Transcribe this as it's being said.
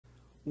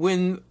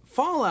When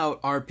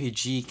Fallout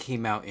RPG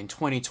came out in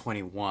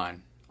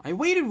 2021, I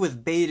waited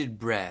with bated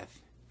breath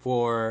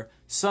for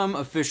some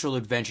official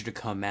adventure to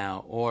come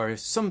out or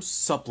some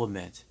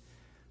supplement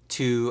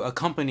to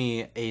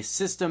accompany a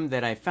system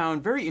that I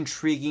found very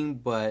intriguing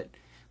but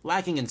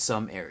lacking in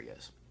some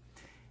areas.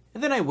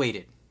 And then I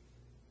waited,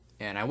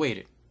 and I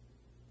waited,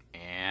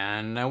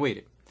 and I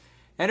waited.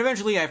 And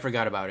eventually I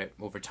forgot about it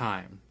over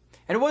time.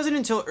 And it wasn't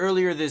until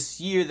earlier this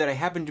year that I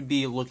happened to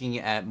be looking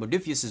at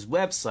modiphius'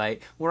 website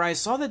where I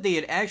saw that they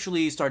had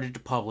actually started to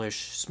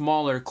publish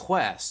smaller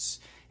quests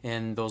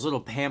in those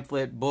little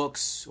pamphlet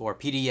books or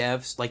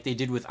PDFs like they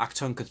did with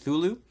Achtung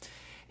Cthulhu.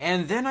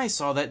 And then I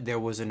saw that there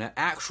was an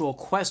actual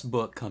quest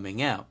book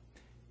coming out.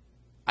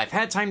 I've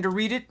had time to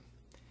read it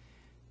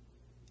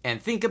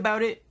and think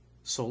about it,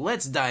 so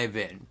let's dive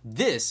in.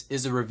 This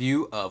is a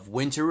review of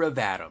Winter of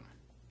Adam.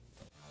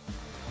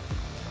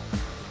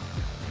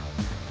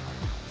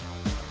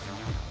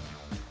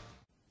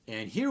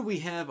 And here we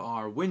have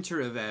our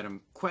Winter of Adam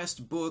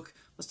quest book.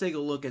 Let's take a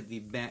look at the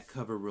back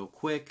cover real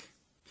quick.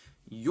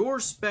 You're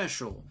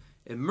special.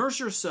 Immerse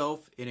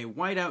yourself in a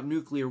whiteout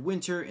nuclear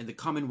winter in the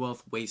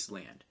Commonwealth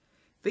wasteland.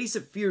 Face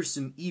a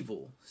fearsome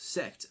evil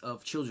sect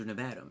of children of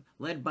Adam,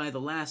 led by the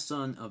last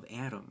son of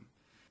Adam.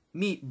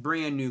 Meet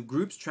brand new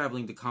groups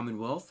traveling the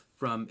Commonwealth,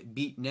 from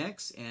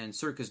beatniks and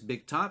circus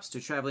big tops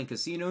to traveling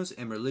casinos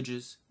and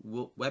religious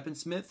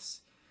weaponsmiths.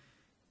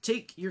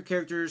 Take your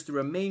characters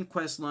through a main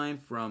quest line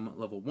from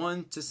level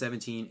 1 to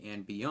 17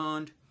 and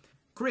beyond.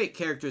 Create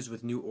characters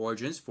with new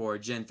origins for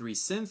Gen 3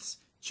 synths,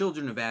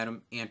 Children of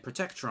Adam, and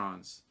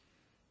Protectrons.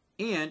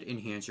 And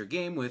enhance your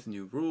game with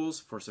new rules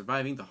for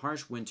surviving the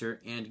harsh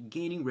winter and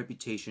gaining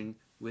reputation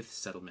with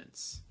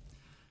settlements.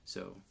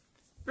 So,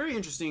 very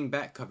interesting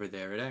back cover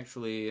there. It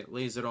actually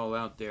lays it all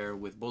out there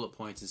with bullet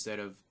points instead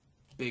of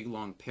big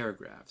long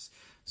paragraphs.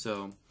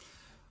 So,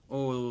 I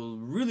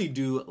really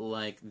do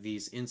like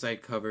these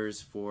inside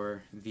covers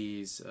for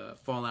these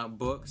Fallout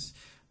books.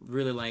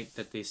 Really like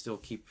that they still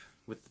keep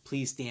with the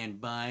please stand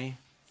by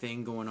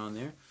thing going on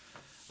there.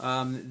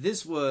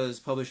 This was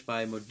published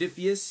by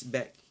modiphius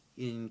back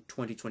in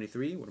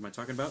 2023. What am I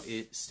talking about?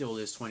 It still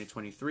is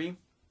 2023.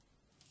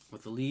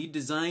 With the lead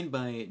designed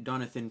by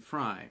Jonathan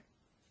Fry.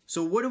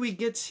 So what do we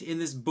get in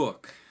this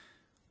book?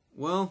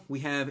 Well,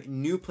 we have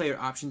new player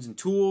options and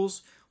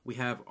tools. We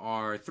have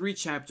our 3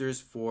 chapters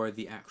for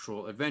the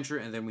actual adventure,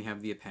 and then we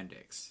have the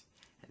appendix.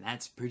 And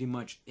that's pretty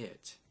much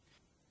it.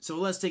 So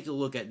let's take a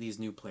look at these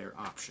new player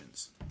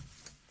options.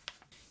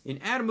 In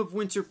Adam of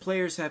Winter,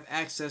 players have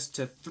access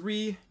to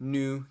 3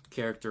 new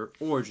character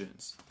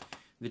origins.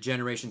 The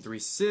Generation 3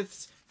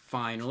 Siths,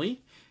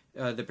 finally,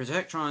 the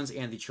Protectrons,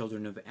 and the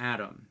Children of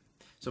Adam.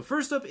 So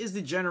first up is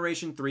the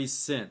Generation 3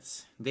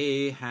 Synths.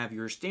 They have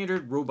your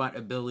standard robot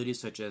abilities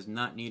such as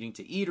not needing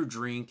to eat or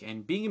drink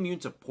and being immune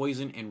to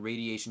poison and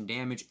radiation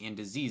damage and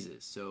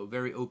diseases. So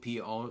very OP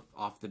all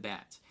off the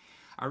bat.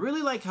 I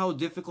really like how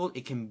difficult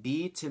it can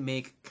be to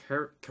make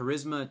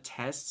charisma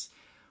tests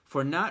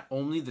for not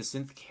only the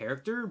synth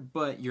character,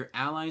 but your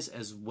allies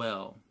as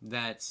well.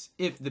 That's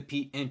if the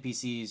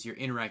NPCs you're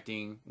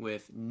interacting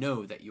with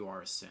know that you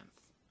are a synth.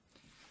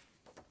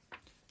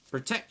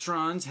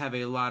 Protectrons have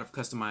a lot of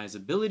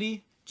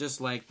customizability,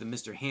 just like the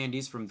Mr.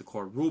 Handies from the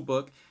core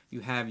rulebook. You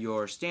have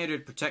your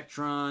standard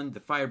Protectron, the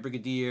Fire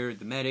Brigadier,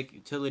 the Medic,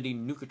 Utility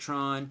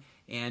Nucatron,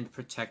 and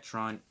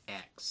Protectron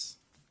X.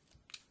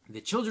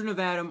 The Children of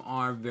Adam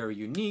are very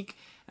unique,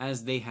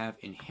 as they have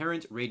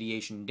inherent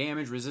radiation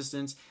damage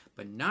resistance,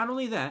 but not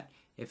only that,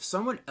 if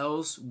someone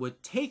else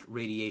would take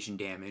radiation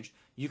damage,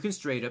 you can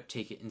straight up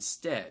take it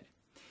instead.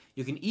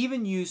 You can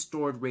even use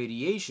stored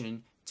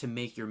radiation to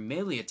make your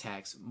melee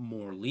attacks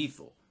more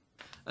lethal.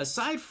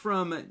 Aside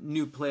from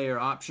new player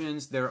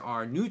options, there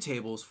are new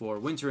tables for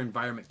winter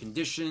environment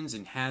conditions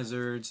and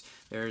hazards.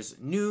 There's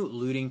new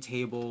looting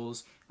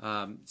tables,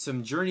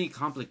 some journey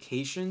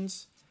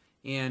complications,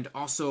 and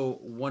also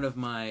one of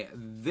my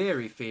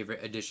very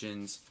favorite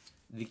additions,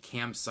 the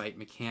campsite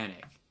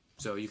mechanic.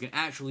 So you can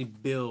actually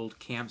build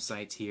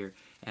campsites here,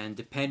 and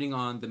depending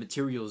on the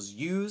materials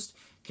used,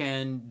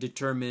 can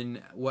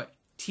determine what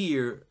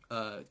tier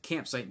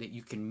campsite that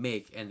you can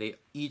make, and they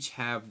each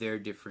have their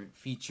different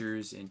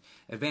features and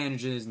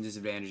advantages and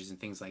disadvantages and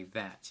things like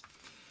that.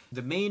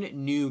 The main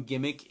new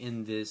gimmick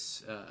in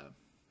this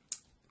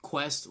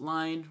quest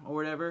line or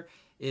whatever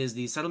is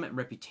the settlement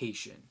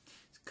reputation,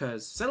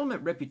 because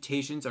settlement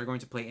reputations are going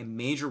to play a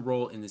major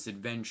role in this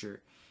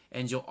adventure,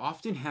 and you'll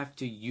often have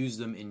to use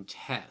them in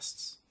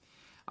tests.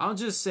 I'll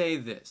just say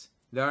this: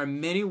 there are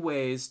many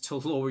ways to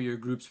lower your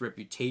group's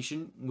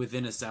reputation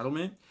within a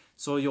settlement,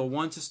 so you'll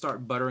want to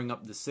start buttering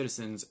up the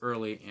citizens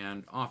early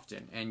and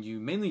often. And you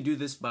mainly do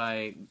this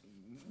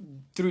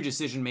through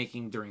decision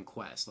making during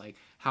quests, like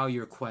how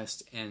your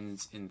quest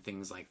ends and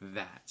things like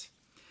that.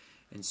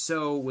 And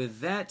so with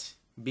that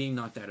being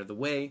knocked out of the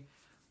way,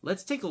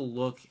 let's take a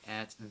look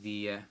at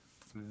the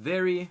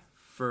very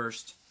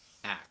first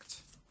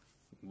act.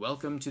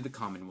 Welcome to the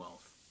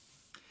Commonwealth.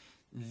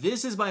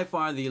 This is by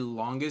far the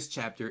longest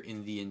chapter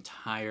in the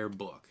entire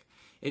book.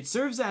 It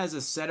serves as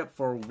a setup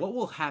for what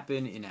will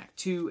happen in Act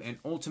 2 and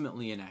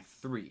ultimately in Act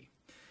 3.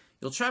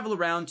 You'll travel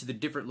around to the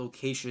different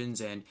locations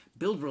and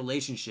build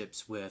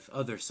relationships with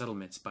other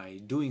settlements by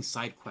doing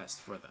side quests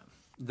for them.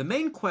 The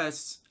main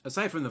quests,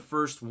 aside from the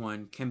first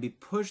one, can be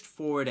pushed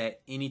forward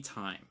at any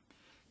time.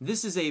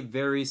 This is a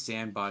very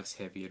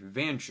sandbox-heavy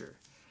adventure,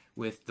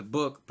 with the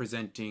book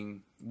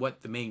presenting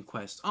what the main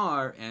quests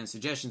are and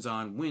suggestions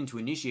on when to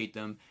initiate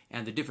them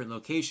and the different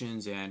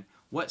locations and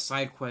what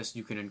side quests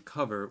you can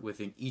uncover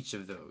within each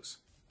of those.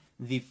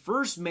 The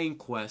first main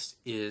quest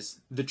is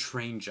the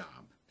train job.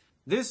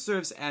 This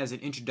serves as an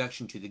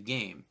introduction to the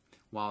game,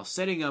 while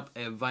setting up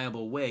a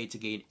viable way to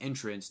gain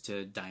entrance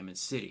to Diamond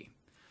City.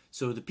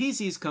 So the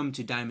PCs come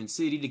to Diamond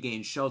City to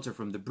gain shelter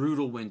from the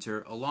brutal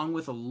winter along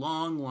with a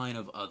long line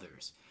of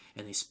others,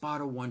 and they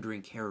spot a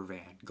wandering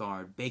caravan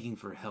guard begging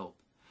for help.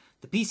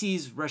 The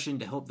PCs rush in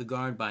to help the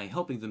guard by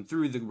helping them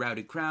through the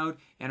routed crowd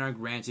and are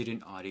granted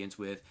an audience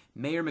with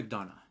Mayor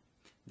McDonough.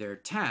 They're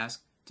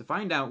tasked to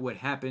find out what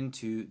happened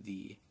to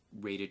the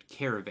raided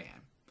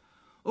caravan.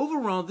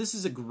 Overall, this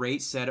is a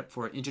great setup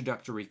for an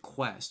introductory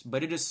quest,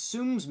 but it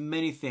assumes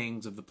many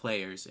things of the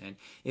players, and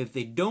if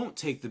they don't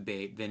take the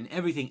bait, then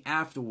everything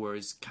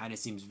afterwards kind of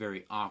seems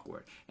very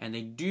awkward. And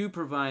they do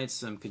provide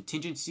some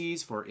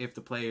contingencies for if the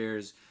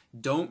players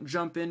don't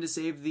jump in to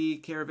save the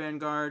caravan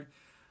guard.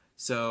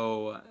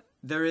 So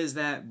there is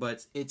that,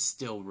 but it's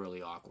still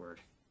really awkward.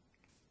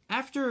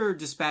 After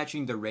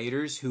dispatching the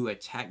raiders who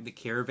attacked the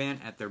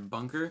caravan at their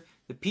bunker,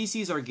 the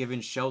PCs are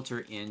given shelter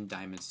in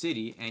Diamond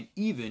City and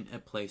even a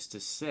place to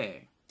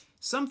stay.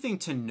 Something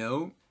to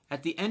note,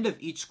 at the end of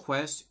each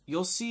quest,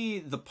 you'll see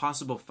the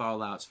possible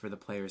fallouts for the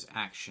player's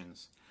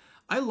actions.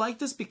 I like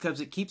this because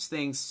it keeps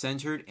things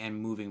centered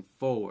and moving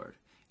forward.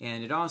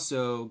 And it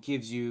also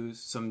gives you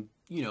some,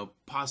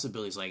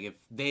 possibilities. Like if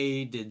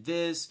they did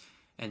this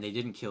and they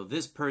didn't kill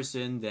this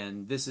person,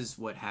 then this is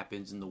what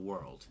happens in the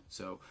world.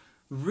 So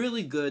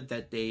really good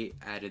that they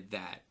added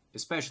that,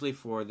 especially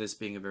for this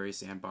being a very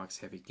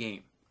sandbox-heavy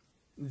game.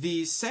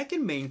 The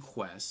second main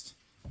quest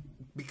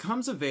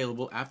becomes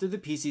available after the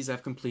PCs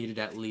have completed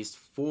at least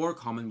 4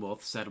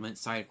 Commonwealth settlement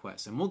side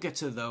quests, and we'll get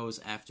to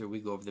those after we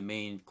go over the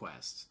main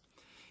quests.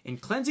 In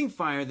Cleansing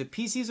Fire, the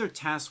PCs are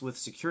tasked with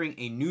securing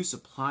a new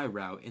supply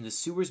route in the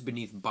sewers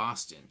beneath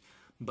Boston,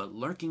 but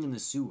lurking in the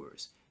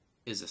sewers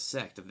is a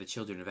sect of the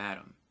Children of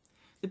Adam.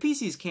 The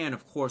PCs can,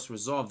 of course,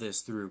 resolve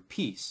this through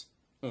peace,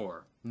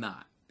 or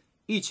not.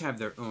 Each have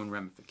their own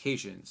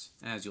ramifications,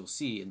 as you'll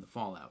see in the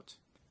Fallout.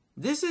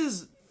 This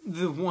is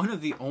one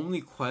of the only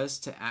quests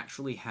to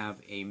actually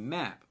have a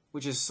map,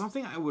 which is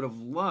something I would have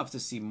loved to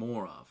see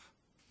more of.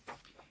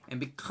 And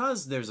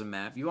because there's a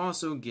map, you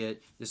also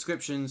get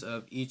descriptions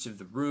of each of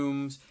the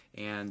rooms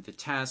and the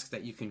tasks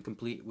that you can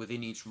complete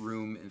within each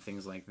room and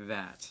things like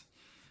that.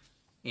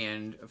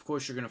 And of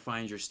course you're going to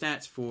find your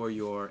stats for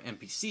your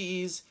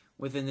NPCs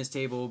within this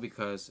table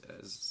because,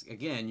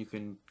 again, you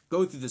can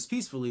go through this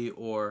peacefully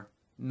or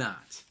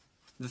not.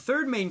 The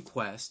third main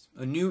quest,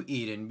 A New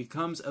Eden,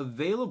 becomes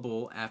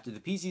available after the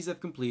PCs have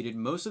completed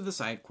most of the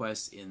side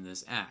quests in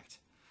this act.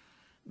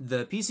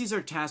 The PCs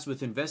are tasked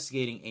with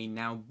investigating a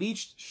now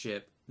beached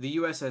ship, the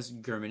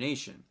USS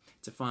Germination,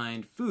 to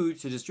find food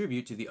to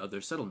distribute to the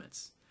other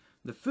settlements.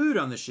 The food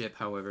on the ship,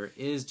 however,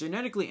 is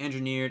genetically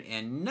engineered,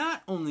 and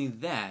not only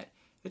that,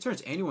 it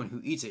turns anyone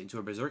who eats it into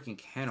a berserking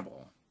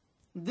cannibal.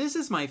 This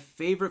is my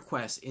favorite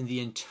quest in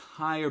the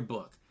entire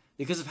book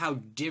because of how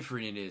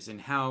different it is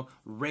and how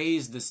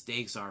raised the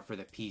stakes are for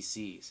the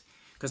PCs.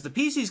 Because the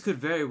PCs could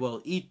very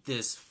well eat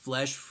this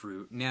flesh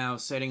fruit, now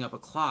setting up a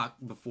clock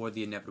before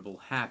the inevitable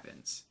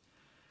happens.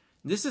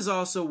 This is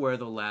also where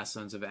the Last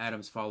Sons of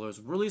Adam's followers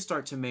really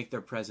start to make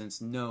their presence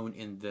known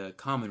in the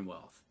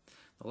Commonwealth.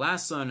 The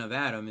last son of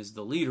Adam is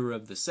the leader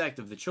of the sect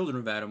of the Children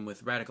of Adam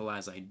with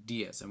radicalized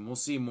ideas, and we'll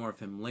see more of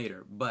him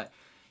later, but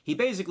he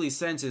basically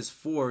sends his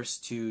force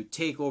to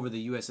take over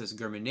the USS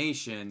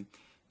Germination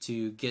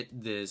to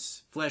get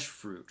this flesh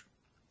fruit,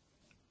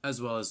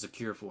 as well as the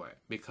cure for it,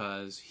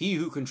 because he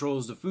who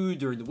controls the food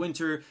during the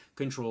winter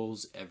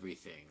controls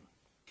everything.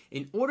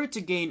 In order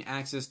to gain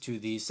access to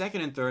the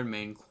second and third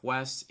main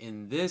quests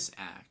in this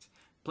act,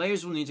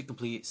 players will need to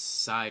complete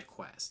side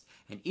quests,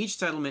 and each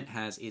settlement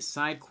has a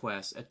side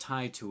quest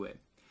tied to it.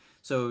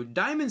 So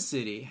Diamond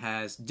City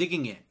has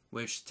Digging In,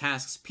 which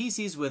tasks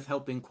PCs with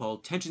helping quell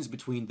tensions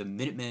between the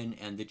Minutemen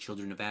and the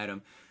Children of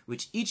Adam,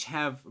 which each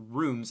have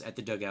rooms at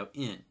the Dugout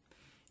Inn.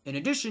 In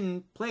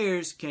addition,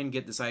 players can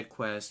get the side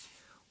quest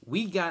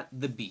We Got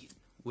the Beat,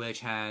 which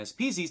has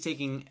PCs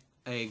taking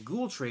a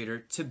ghoul trader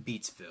to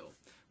Beatsville,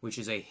 which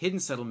is a hidden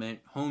settlement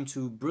home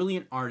to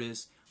brilliant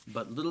artists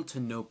but little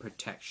to no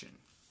protection.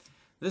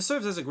 This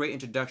serves as a great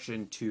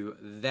introduction to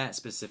that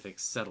specific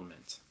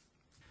settlement.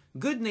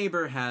 Good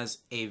Neighbor has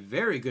A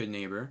Very Good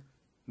Neighbor,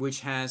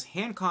 which has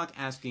Hancock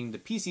asking the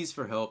PCs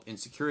for help in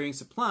securing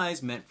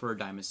supplies meant for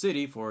Diamond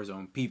City for his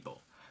own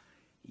people.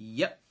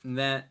 Yep,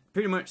 that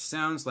pretty much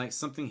sounds like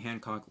something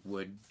Hancock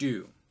would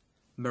do.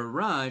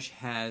 Mirage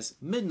has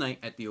Midnight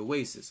at the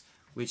Oasis,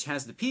 which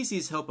has the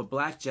PCs help a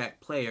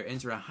blackjack player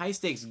enter a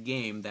high-stakes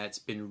game that's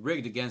been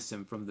rigged against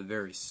him from the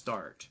very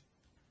start.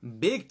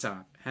 Big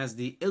Top has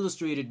the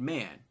Illustrated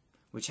Man,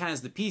 which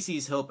has the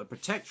PCs help a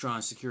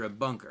Protectron secure a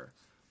bunker,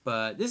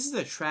 but this is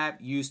a trap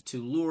used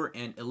to lure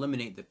and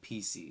eliminate the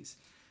PCs.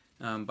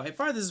 By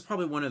far, this is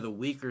probably one of the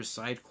weaker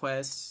side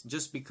quests,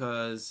 just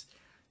because,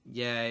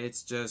 yeah,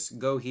 it's just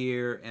go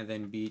here and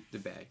then beat the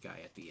bad guy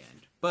at the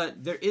end.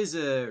 But there is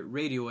a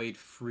radioid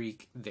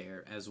freak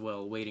there as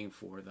well, waiting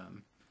for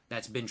them.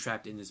 That's been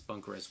trapped in this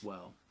bunker as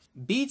well.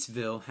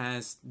 Beatsville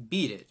has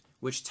Beat It,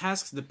 which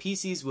tasks the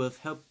PCs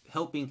with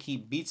helping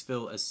keep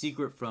Beatsville a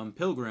secret from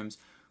pilgrims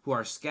who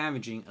are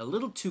scavenging a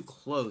little too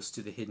close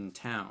to the hidden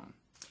town.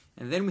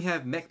 And then we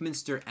have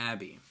Mechminster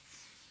Abbey.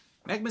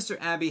 Mechminster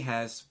Abbey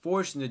has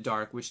Forged in the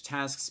Dark, which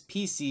tasks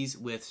PCs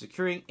with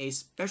securing a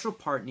special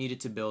part needed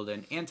to build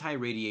an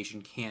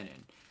anti-radiation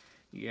cannon.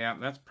 Yeah,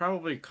 that's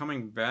probably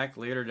coming back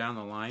later down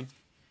the line.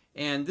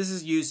 And this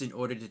is used in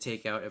order to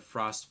take out a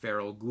Frost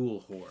Feral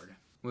Ghoul horde,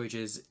 which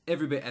is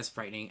every bit as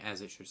frightening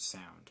as it should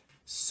sound.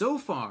 So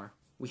far,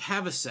 we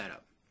have a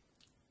setup.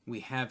 We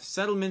have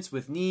settlements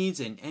with needs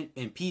and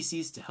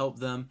PCs to help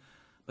them,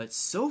 but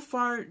so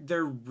far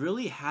there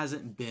really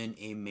hasn't been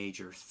a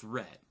major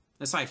threat,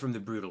 aside from the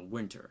brutal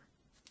winter.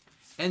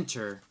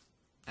 Enter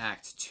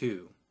Act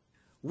 2.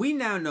 We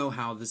now know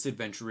how this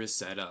adventure is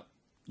set up.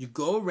 You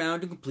go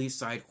around and complete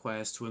side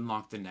quests to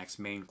unlock the next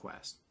main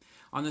quest.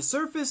 On the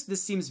surface,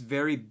 this seems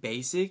very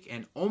basic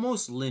and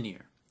almost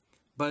linear,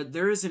 but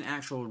there is an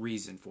actual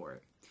reason for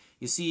it.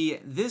 You see,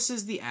 this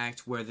is the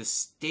act where the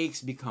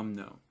stakes become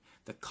known.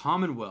 The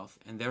Commonwealth,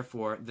 and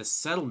therefore the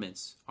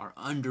settlements, are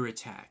under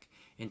attack.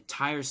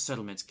 Entire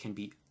settlements can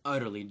be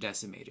utterly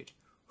decimated.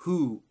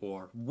 Who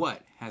or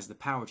what has the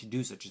power to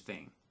do such a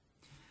thing?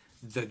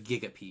 The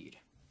Gigapede.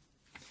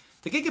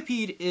 The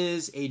Gigapede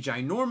is a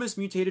ginormous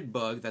mutated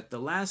bug that the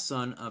last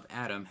son of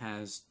Adam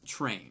has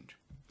trained.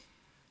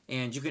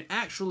 And you can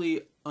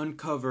actually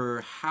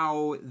uncover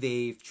how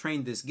they've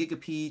trained this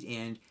Gigapede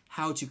and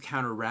how to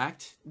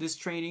counteract this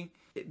training.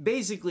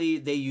 Basically,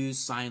 they use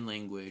sign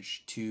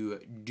language to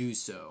do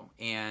so.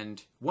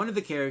 And one of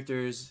the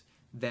NPCs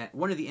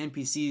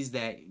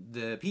that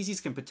the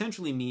PCs can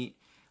potentially meet,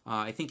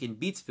 I think in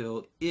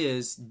Beatsville,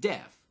 is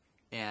deaf.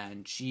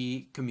 And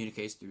she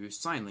communicates through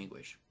sign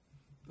language,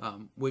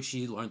 which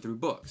she learned through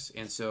books.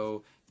 And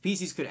so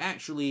PCs could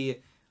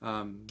actually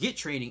get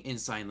training in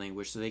sign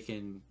language so they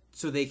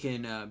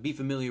can be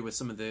familiar with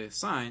some of the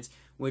signs,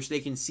 which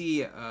they can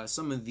see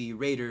some of the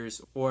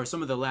raiders or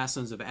some of the last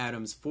sons of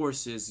Adam's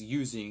forces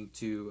using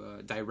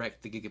to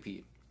direct the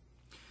Gigapede.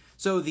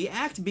 So the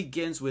act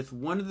begins with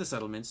one of the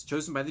settlements,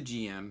 chosen by the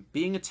GM,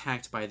 being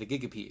attacked by the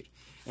Gigapede,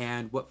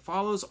 and what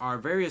follows are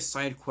various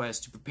side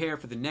quests to prepare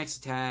for the next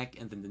attack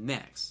and then the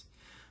next.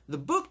 The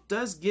book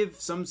does give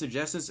some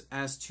suggestions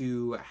as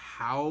to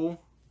how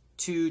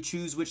to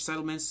choose which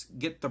settlements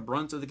get the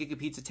brunt of the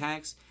Gigapede's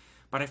attacks,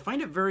 but I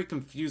find it very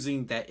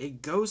confusing that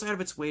it goes out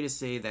of its way to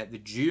say that the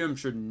GM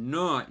should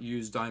not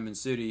use Diamond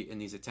City in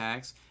these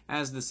attacks,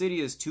 as the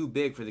city is too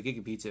big for the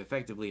Gigapede to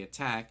effectively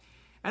attack,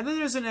 and then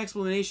there's an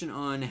explanation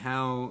on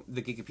how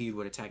the Gigapede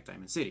would attack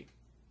Diamond City.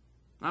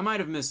 I might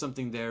have missed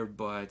something there,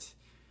 but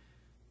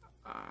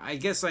I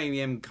guess I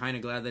am kind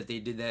of glad that they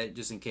did that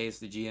just in case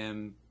the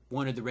GM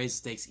wanted to raise the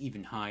stakes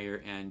even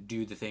higher and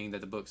do the thing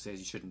that the book says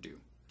you shouldn't do.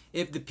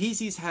 If the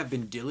PCs have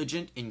been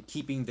diligent in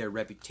keeping their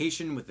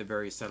reputation with the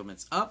various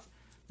settlements up,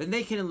 then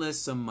they can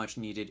enlist some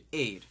much-needed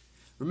aid.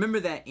 Remember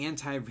that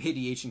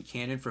anti-radiation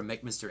cannon from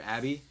Mechminster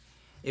Abbey?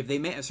 If they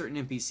met a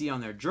certain NPC on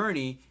their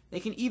journey,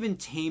 they can even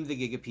tame the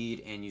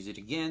Gigapede and use it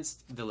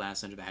against the last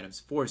son of Adam's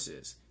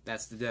forces.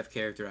 That's the deaf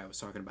character I was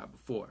talking about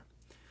before.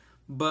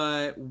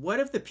 But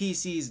what if the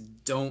PCs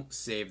don't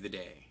save the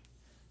day?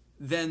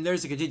 Then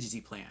there's a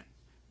contingency plan.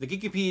 The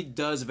Gigapede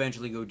does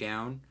eventually go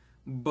down,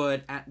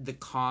 but at the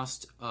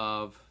cost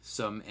of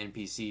some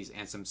NPCs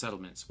and some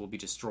settlements will be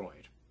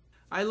destroyed.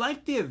 I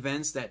like the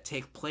events that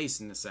take place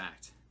in this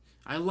act.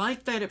 I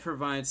like that it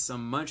provides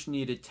some much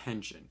needed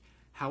tension.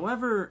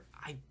 However,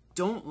 I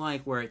don't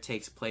like where it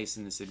takes place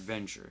in this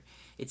adventure.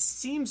 It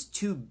seems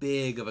too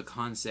big of a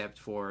concept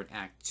for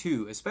Act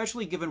 2,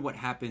 especially given what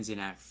happens in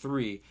Act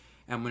 3,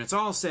 and when it's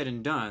all said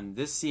and done,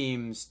 this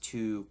seems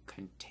too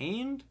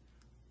contained?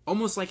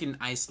 Almost like an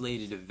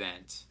isolated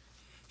event.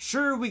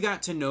 Sure, we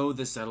got to know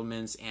the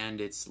settlements and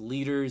its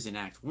leaders in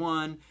Act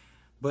 1,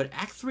 but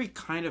Act 3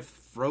 kind of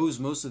throws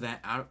most of that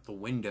out the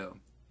window.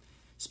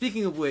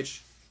 Speaking of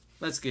which,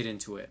 let's get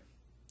into it.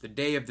 The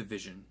day of the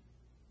vision.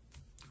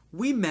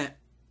 We met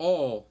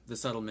all the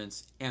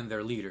settlements and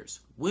their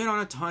leaders, went on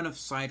a ton of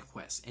side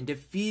quests, and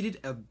defeated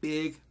a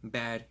big,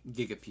 bad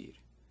Gigapede.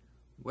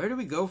 Where do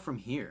we go from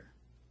here?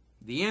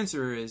 The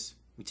answer is,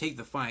 we take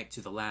the fight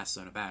to the last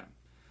son of Adam.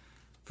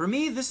 For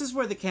me, this is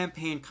where the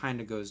campaign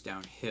kind of goes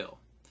downhill.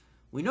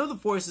 We know the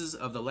forces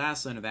of the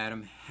last son of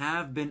Adam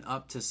have been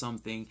up to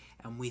something,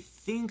 and we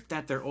think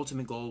that their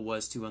ultimate goal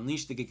was to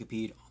unleash the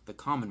Gigapede on the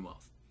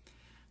Commonwealth.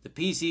 The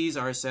PCs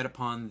are set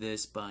upon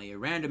this by a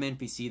random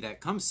NPC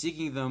that comes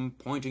seeking them,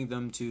 pointing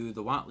them to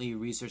the Watley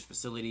research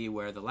facility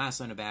where the last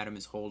son of Adam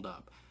is holed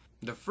up.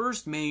 The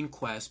first main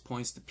quest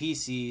points the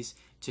PCs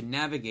to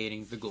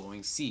navigating the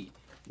glowing sea,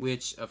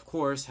 which of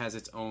course has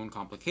its own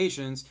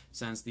complications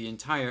since the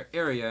entire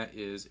area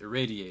is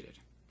irradiated.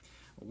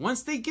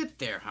 Once they get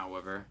there,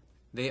 however,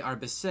 they are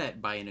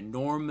beset by an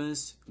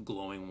enormous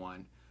glowing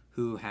one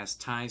who has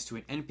ties to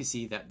an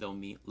NPC that they'll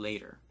meet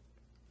later.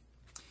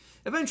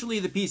 Eventually,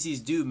 the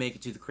PCs do make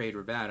it to the crater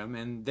of Adam,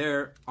 and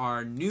there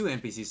are new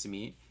NPCs to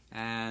meet,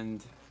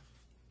 and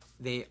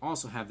they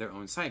also have their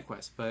own side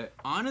quests. But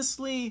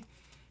honestly,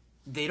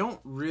 they don't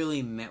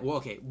really well,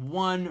 okay,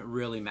 one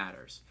really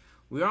matters.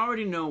 We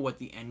already know what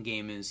the end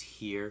game is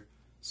here,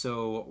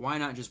 so why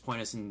not just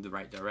point us in the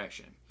right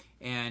direction?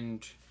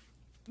 And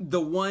the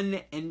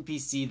one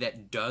NPC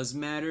that does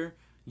matter,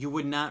 you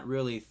would not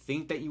really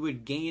think that you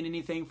would gain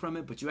anything from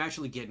it, but you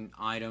actually get an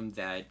item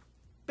that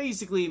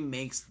basically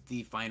makes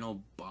the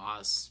final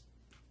boss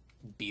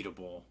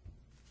beatable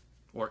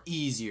or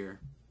easier.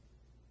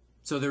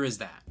 So there is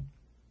that.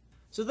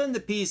 So then the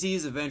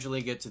PCs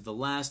eventually get to the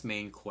last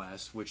main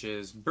quest, which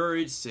is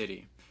Buried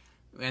City.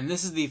 And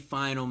this is the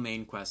final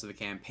main quest of the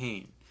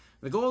campaign.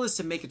 The goal is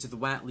to make it to the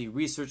Watley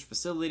research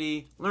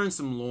facility, learn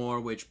some lore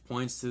which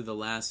points to the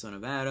last son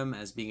of Adam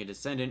as being a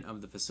descendant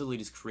of the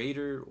facility's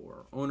creator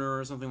or owner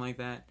or something like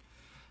that.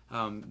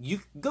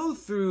 You go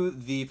through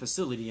the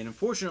facility, and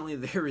unfortunately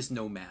there is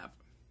no map.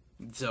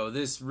 So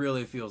this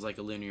really feels like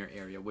a linear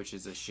area, which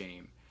is a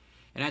shame.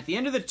 And at the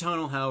end of the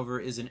tunnel, however,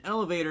 is an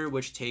elevator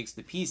which takes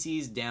the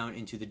PCs down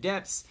into the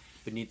depths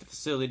beneath the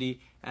facility,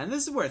 and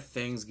this is where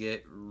things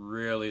get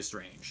really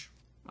strange.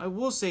 I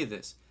will say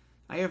this.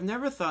 I have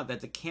never thought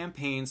that the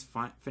campaign's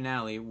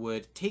finale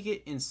would take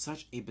it in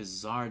such a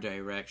bizarre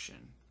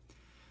direction.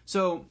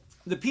 So,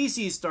 the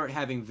PCs start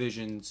having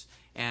visions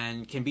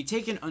and can be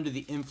taken under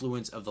the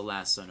influence of the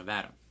last son of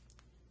Adam.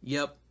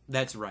 Yep,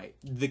 that's right.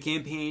 The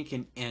campaign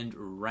can end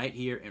right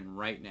here and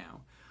right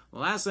now. The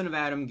last son of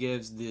Adam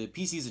gives the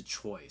PCs a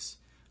choice.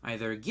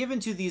 Either give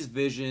into these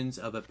visions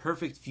of a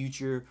perfect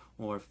future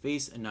or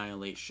face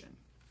annihilation.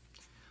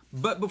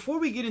 But before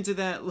we get into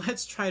that,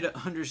 let's try to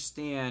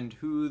understand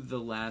who the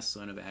last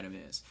son of Adam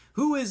is.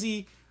 Who is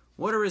he?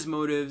 What are his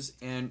motives?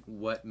 And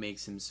what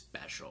makes him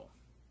special?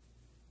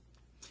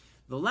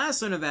 The last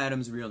son of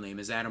Adam's real name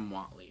is Adam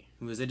Watley,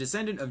 who is a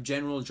descendant of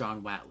General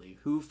John Watley,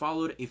 who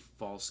followed a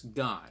false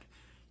god.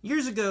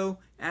 Years ago,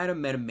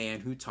 Adam met a man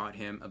who taught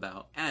him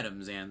about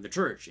atoms and the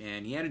church,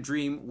 and he had a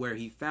dream where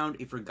he found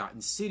a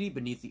forgotten city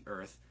beneath the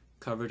earth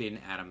covered in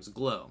Adam's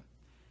glow.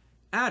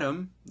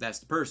 Adam, that's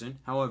the person,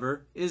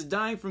 however, is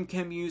dying from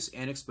chem use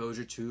and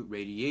exposure to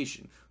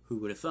radiation. Who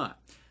would have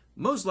thought?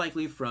 Most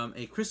likely from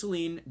a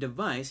crystalline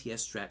device he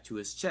has strapped to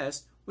his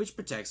chest, which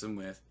protects him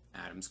with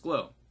Adam's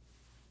glow.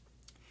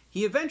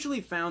 He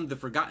eventually found the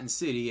forgotten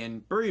city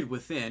and buried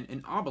within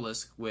an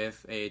obelisk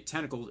with a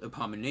tentacled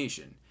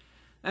abomination.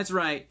 That's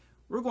right,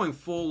 we're going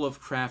full of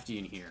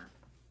Craftian here.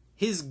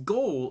 His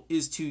goal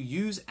is to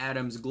use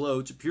Adam's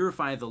glow to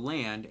purify the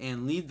land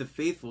and lead the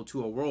faithful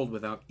to a world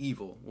without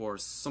evil, or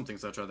something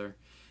such other.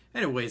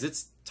 Anyways,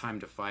 it's time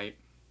to fight.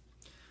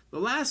 The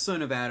last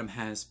son of Adam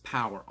has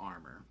power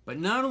armor, but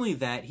not only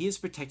that, he is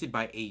protected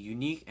by a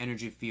unique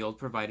energy field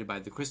provided by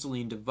the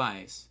crystalline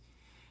device.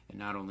 And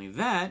not only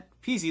that,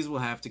 PCs will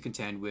have to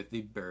contend with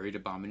the buried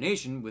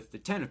abomination with the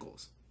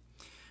tentacles.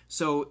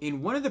 So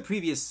in one of the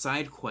previous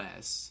side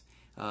quests,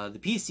 the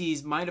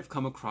PCs might have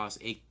come across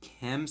a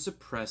chem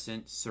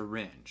suppressant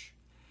syringe.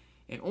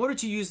 In order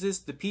to use this,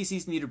 the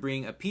PCs need to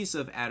bring a piece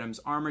of Adam's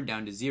armor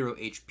down to 0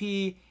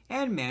 HP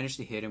and manage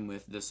to hit him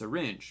with the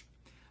syringe.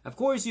 Of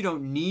course, you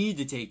don't need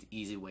to take the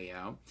easy way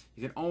out.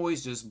 You can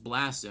always just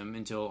blast him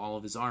until all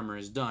of his armor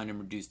is done and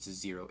reduced to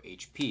 0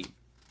 HP.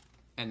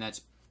 And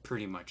that's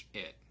pretty much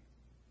it.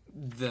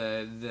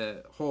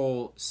 The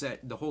whole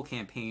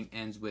campaign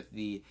ends with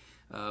the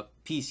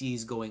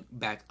PCs going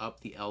back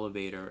up the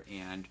elevator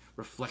and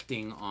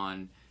reflecting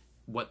on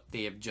what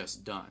they have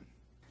just done.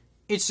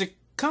 It should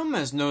come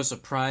as no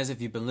surprise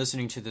if you've been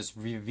listening to this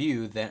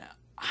review that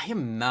I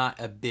am not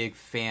a big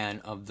fan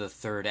of the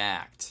third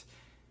act.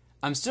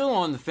 I'm still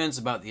on the fence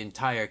about the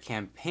entire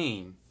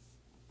campaign.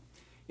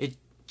 It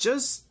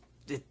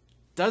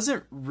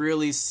doesn't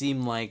really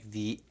seem like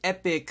the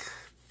epic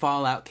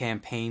Fallout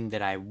campaign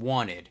that I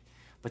wanted.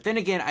 But then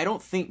again, I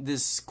don't think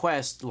this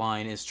quest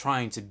line is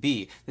trying to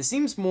be. This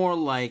seems more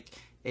like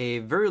a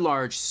very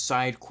large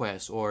side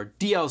quest, or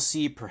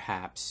DLC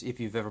perhaps, if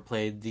you've ever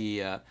played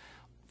the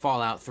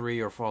Fallout 3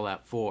 or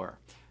Fallout 4.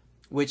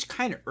 Which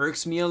kind of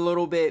irks me a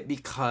little bit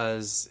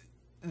because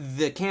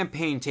the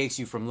campaign takes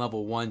you from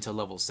level 1 to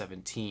level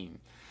 17.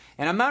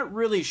 And I'm not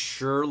really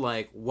sure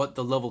what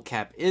the level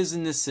cap is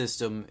in this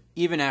system,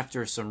 even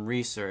after some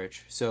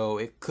research. So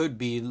it could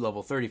be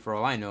level 30 for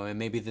all I know, and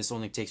maybe this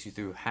only takes you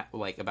through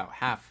about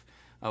half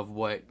of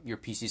what your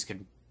PCs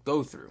can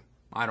go through.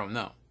 I don't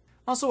know.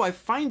 Also, I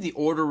find the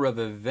order of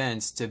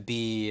events to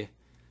be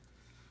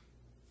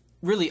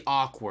really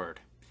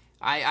awkward.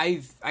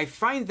 I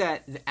find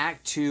that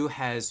Act 2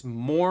 has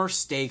more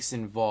stakes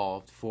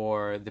involved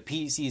for the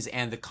PCs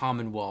and the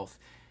Commonwealth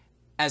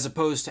as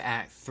opposed to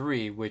Act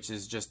 3, which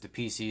is just the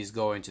PCs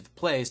going to the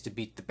place to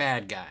beat the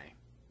bad guy.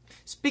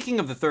 Speaking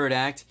of the third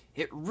act,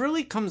 it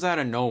really comes out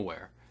of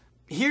nowhere.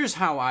 Here's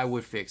how I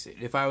would fix it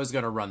if I was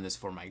going to run this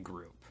for my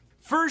group.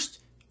 First,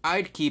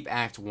 I'd keep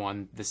Act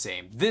 1 the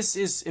same. This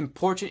is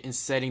important in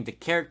setting the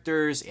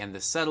characters and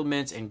the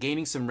settlements and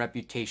gaining some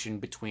reputation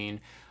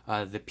between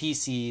the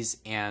PCs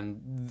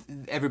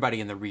and everybody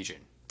in the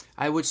region.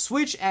 I would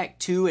switch Act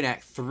 2 and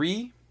Act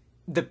 3.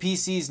 The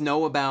PCs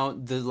know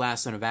about the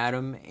last son of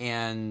Adam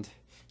and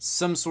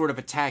some sort of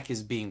attack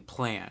is being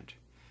planned.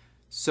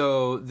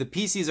 So the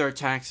PCs are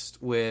tasked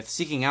with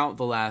seeking out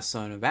the last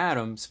son of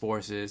Adam's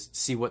forces to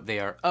see what they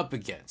are up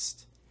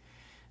against.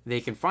 They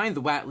can find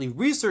the Watley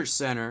Research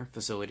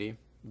Facility,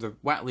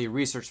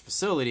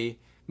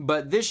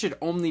 but this should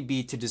only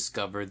be to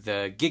discover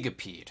the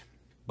Gigapede.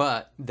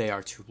 But they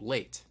are too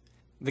late.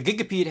 The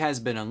Gigapede has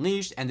been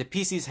unleashed, and the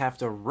PCs have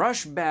to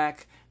rush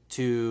back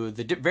to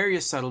the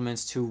various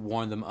settlements to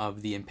warn them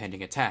of the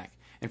impending attack.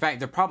 In fact,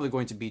 they're probably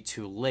going to be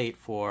too late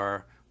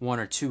for one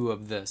or two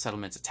of the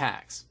settlements'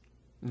 attacks.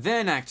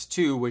 Then Act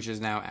 2, which is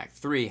now Act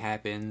 3,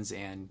 happens,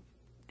 and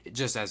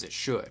just as it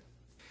should.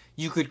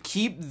 You could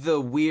keep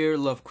the weird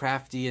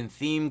Lovecraftian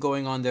theme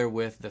going on there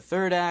with the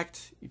third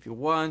act, if you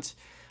want.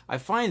 I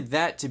find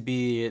that to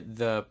be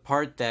the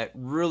part that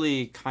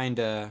really kind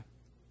of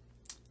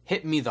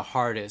hit me the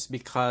hardest,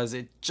 because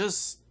it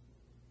just,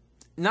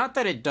 not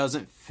that it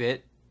doesn't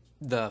fit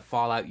the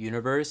Fallout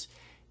universe,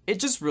 it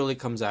just really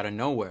comes out of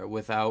nowhere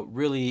without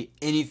really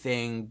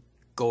anything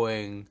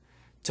going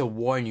to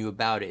warn you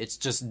about it. It's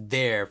just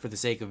there for the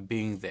sake of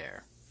being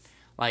there.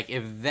 Like,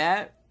 if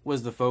that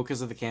was the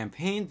focus of the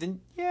campaign,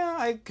 then yeah,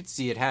 I could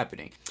see it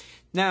happening.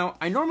 Now,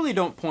 I normally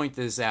don't point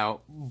this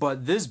out,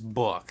 but this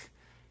book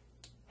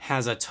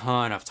has a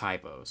ton of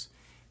typos.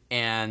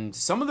 And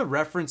some of the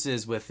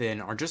references within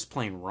are just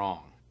plain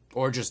wrong,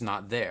 or just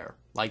not there.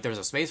 Like, there's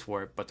a space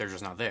for it, but they're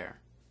just not there.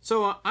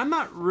 So I'm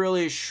not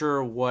really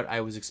sure what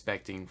I was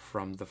expecting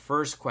from the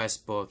first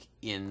quest book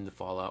in the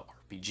Fallout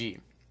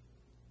RPG.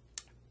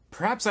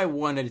 Perhaps I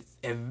wanted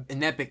an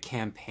epic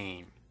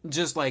campaign,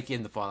 just like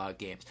in the Fallout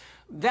games.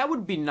 That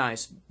would be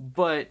nice,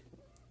 but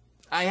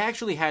I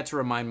actually had to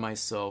remind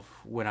myself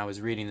when I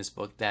was reading this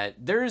book that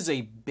there is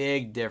a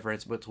big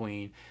difference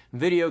between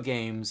video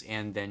games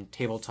and then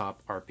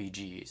tabletop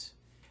RPGs.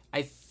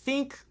 I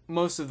think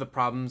most of the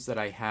problems that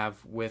I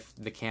have with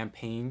the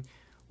campaign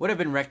would have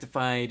been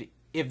rectified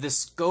if the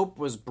scope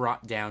was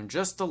brought down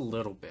just a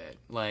little bit.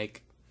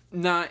 Like,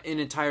 not an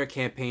entire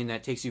campaign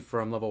that takes you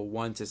from level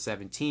 1 to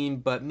 17,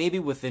 but maybe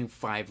within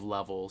 5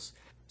 levels,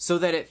 so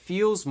that it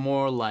feels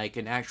more like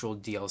an actual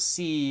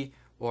DLC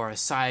or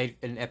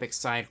an epic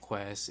side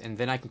quest, and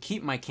then I can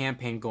keep my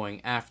campaign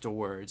going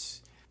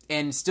afterwards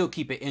and still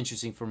keep it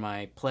interesting for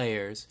my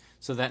players,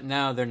 so that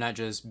now they're not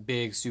just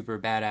big super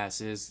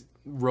badasses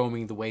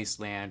roaming the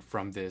wasteland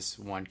from this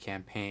one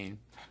campaign.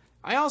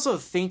 I also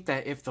think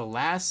that if the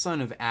last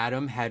son of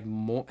Adam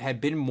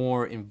had been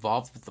more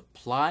involved with the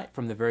plot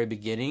from the very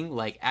beginning,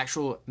 like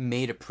actual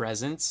made a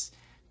presence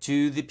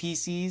to the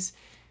PCs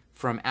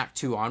from Act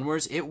 2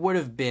 onwards, it would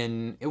have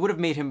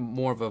made him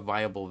more of a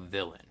viable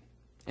villain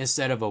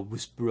instead of a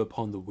whisper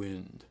upon the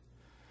wind.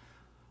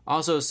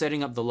 Also,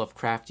 setting up the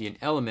Lovecraftian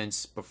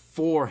elements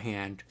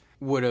beforehand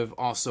would have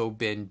also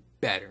been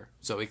better.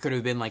 So it could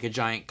have been like a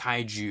giant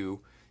kaiju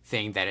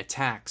thing that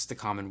attacks the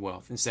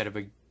Commonwealth instead of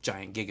a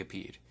giant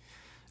gigapede.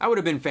 That would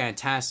have been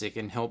fantastic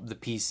and helped the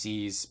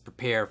PCs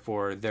prepare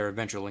for their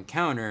eventual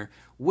encounter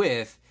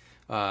with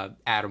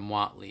Adam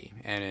Watley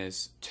and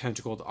his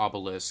tentacled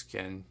obelisk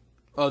and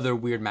other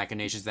weird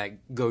machinations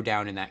that go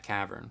down in that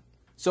cavern.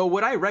 So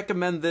would I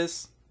recommend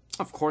this?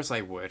 Of course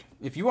I would.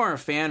 If you are a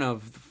fan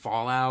of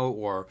Fallout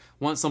or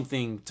want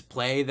something to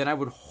play, then I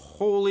would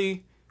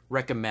wholly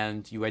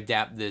recommend you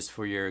adapt this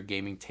for your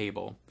gaming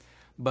table.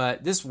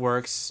 But this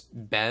works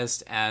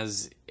best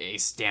as a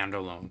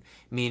standalone,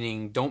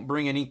 meaning don't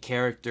bring any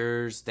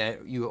characters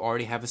that you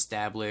already have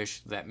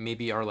established that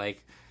maybe are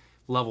like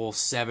level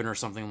 7 or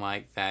something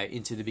like that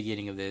into the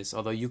beginning of this.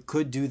 Although you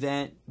could do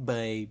that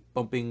by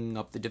bumping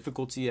up the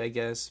difficulty, I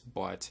guess,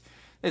 but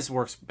this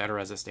works better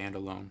as a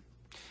standalone.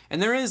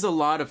 And there is a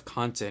lot of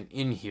content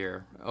in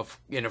here,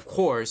 and of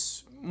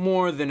course,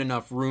 more than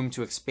enough room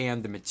to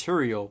expand the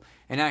material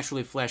and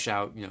actually flesh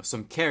out,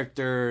 some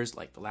characters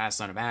like the last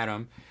son of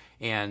Adam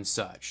and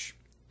such.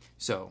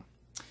 So,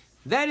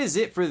 that is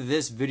it for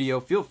this video.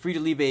 Feel free to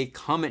leave a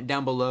comment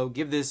down below.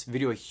 Give this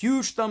video a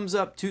huge thumbs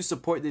up to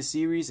support this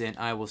series, and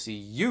I will see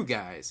you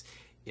guys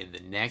in the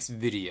next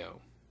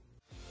video.